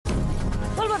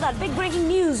That big breaking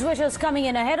news which is coming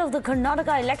in ahead of the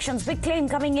Karnataka elections. Big claim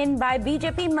coming in by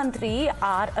BJP Mantri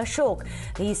R. Ashok.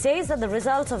 He says that the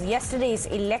results of yesterday's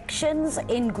elections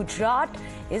in Gujarat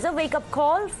is a wake-up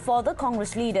call for the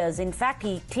Congress leaders. In fact,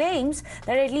 he claims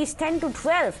that at least 10 to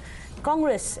 12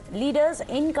 Congress leaders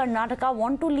in Karnataka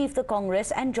want to leave the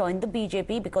Congress and join the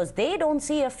BJP because they don't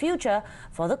see a future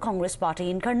for the Congress party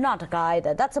in Karnataka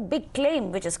either. That's a big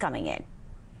claim which is coming in.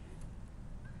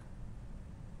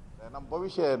 ನಮ್ಮ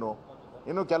ಭವಿಷ್ಯ ಏನು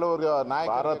ಇನ್ನು ಕೆಲವರು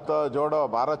ಭಾರತ್ ಜೋಡೋ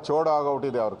ಭಾರತ್ ಚೋಡೋ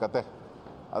ಆಗೋಗ್ಬಿಟ್ಟಿದೆ ಅವ್ರ ಕತೆ.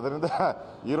 ಅದರಿಂದ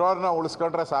ಇರೋರನ್ನ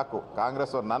ಉಳಿಸ್ಕೊಂಡ್ರೆ ಸಾಕು.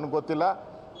 ಕಾಂಗ್ರೆಸ್ ನನಗೆ ಗೊತ್ತಿಲ್ಲ,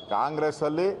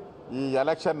 ಕಾಂಗ್ರೆಸ್ಸಲ್ಲಿ ಈ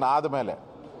ಎಲೆಕ್ಷನ್ ಆದಮೇಲೆ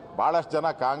ಭಾಳಷ್ಟು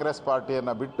ಜನ ಕಾಂಗ್ರೆಸ್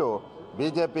ಪಾರ್ಟಿಯನ್ನು ಬಿಟ್ಟು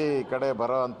BJP ಕಡೆ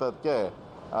ಬರೋವಂಥದ್ದಕ್ಕೆ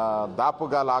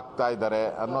ದಾಪುಗಾಲು ಆಗ್ತಾ ಇದ್ದಾರೆ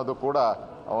ಅನ್ನೋದು ಕೂಡ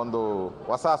ಒಂದು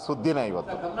ಹೊಸ ಸುದ್ದಿನೇ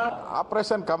ಇವತ್ತು.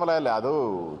 ಆಪರೇಷನ್ ಕಮಲ ಇಲ್ಲ, ಅದು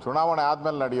ಚುನಾವಣೆ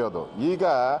ಆದಮೇಲೆ ನಡೆಯೋದು. ಈಗ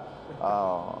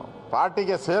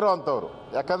ಪಾರ್ಟಿಗೆ ಸೇರೋವಂಥವ್ರು,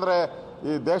 ಯಾಕಂದರೆ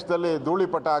ಈ ದೇಶದಲ್ಲಿ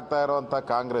ಧೂಳಿಪಟ ಆಗ್ತಾ ಇರೋವಂಥ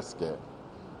ಕಾಂಗ್ರೆಸ್ಗೆ,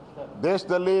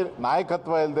 ದೇಶದಲ್ಲಿ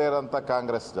ನಾಯಕತ್ವ ಇಲ್ಲದೆ ಇರೋಂಥ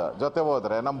ಕಾಂಗ್ರೆಸ್ ಜೊತೆ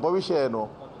ಹೋದರೆ ನಮ್ಮ ಭವಿಷ್ಯ ಏನು?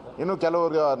 ಇನ್ನು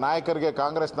ಕೆಲವರು ನಾಯಕರಿಗೆ,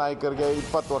 ಕಾಂಗ್ರೆಸ್ ನಾಯಕರಿಗೆ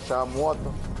 20 ವರ್ಷ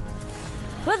 30.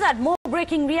 With that, more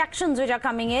breaking reactions which are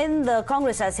coming in. The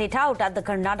Congress has hit out at the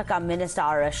Karnataka minister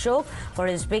Rashok for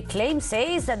his big claim,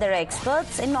 says that there are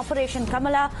experts in Operation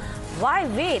Kamala. Why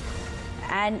wait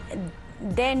and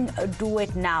then do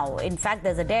it now? In fact,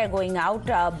 there's a dare going out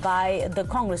by the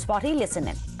Congress party. Listen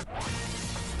in.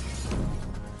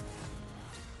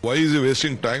 Why is he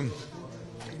wasting time?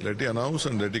 Let him announce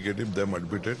and let him get them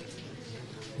admitted.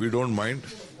 We don't mind.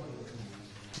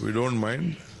 We don't mind.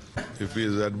 If he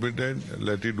is admitted,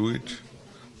 let him do it.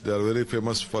 They are very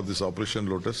famous for this Operation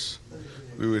Lotus.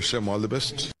 We wish them all the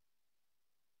best.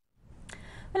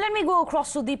 Well, let me go across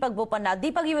to Deepak Bopanna.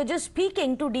 Deepak, you were just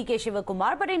speaking to DK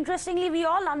Shivakumar, but interestingly, we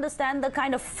all understand the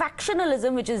kind of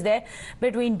factionalism which is there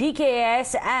between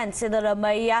DKS and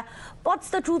Siddaramaiah. What's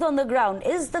the truth on the ground?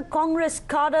 Is the Congress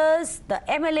cadres, the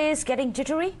MLAs getting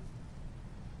jittery?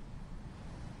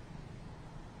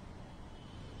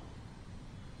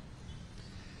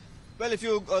 Well, if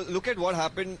you look at what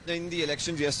happened in the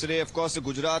elections yesterday, of course, the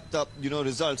Gujarat,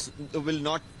 results will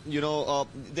not,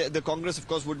 the Congress, of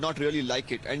course, would not really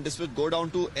like it. And this will go down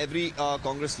to every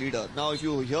Congress leader. Now, if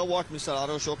you hear what Mr.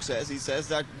 Ashok says, he says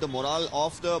that the morale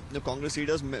of the Congress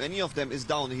leaders, many of them is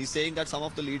down. He's saying that some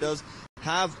of the leaders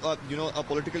have, a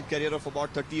political career of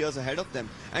about 30 years ahead of them.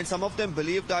 And some of them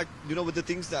believe that, with the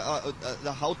things,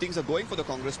 how things are going for the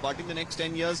Congress party in the next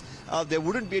 10 years, there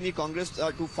wouldn't be any Congress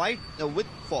to fight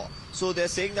for. So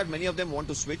they're saying that many of them want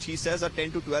to switch. He says that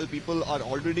 10 to 12 people are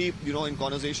already, in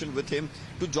conversation with him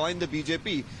to join the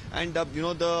BJP. And,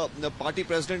 the party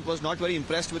president was not very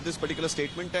impressed with this particular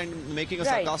statement and making a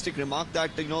sarcastic remark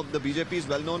that, the BJP is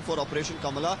well known for Operation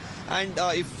Kamala. And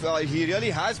if he really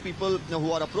has people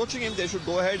who are approaching him, they should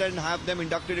go ahead and have them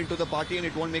inducted into the party, and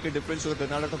it won't make a difference to the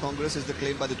Karnataka Congress, is the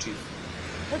claim by the chief.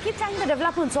 We'll keep tracking the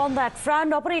developments on that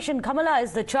front. Operation Kamala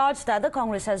is the charge that the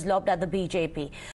Congress has lobbed at the BJP.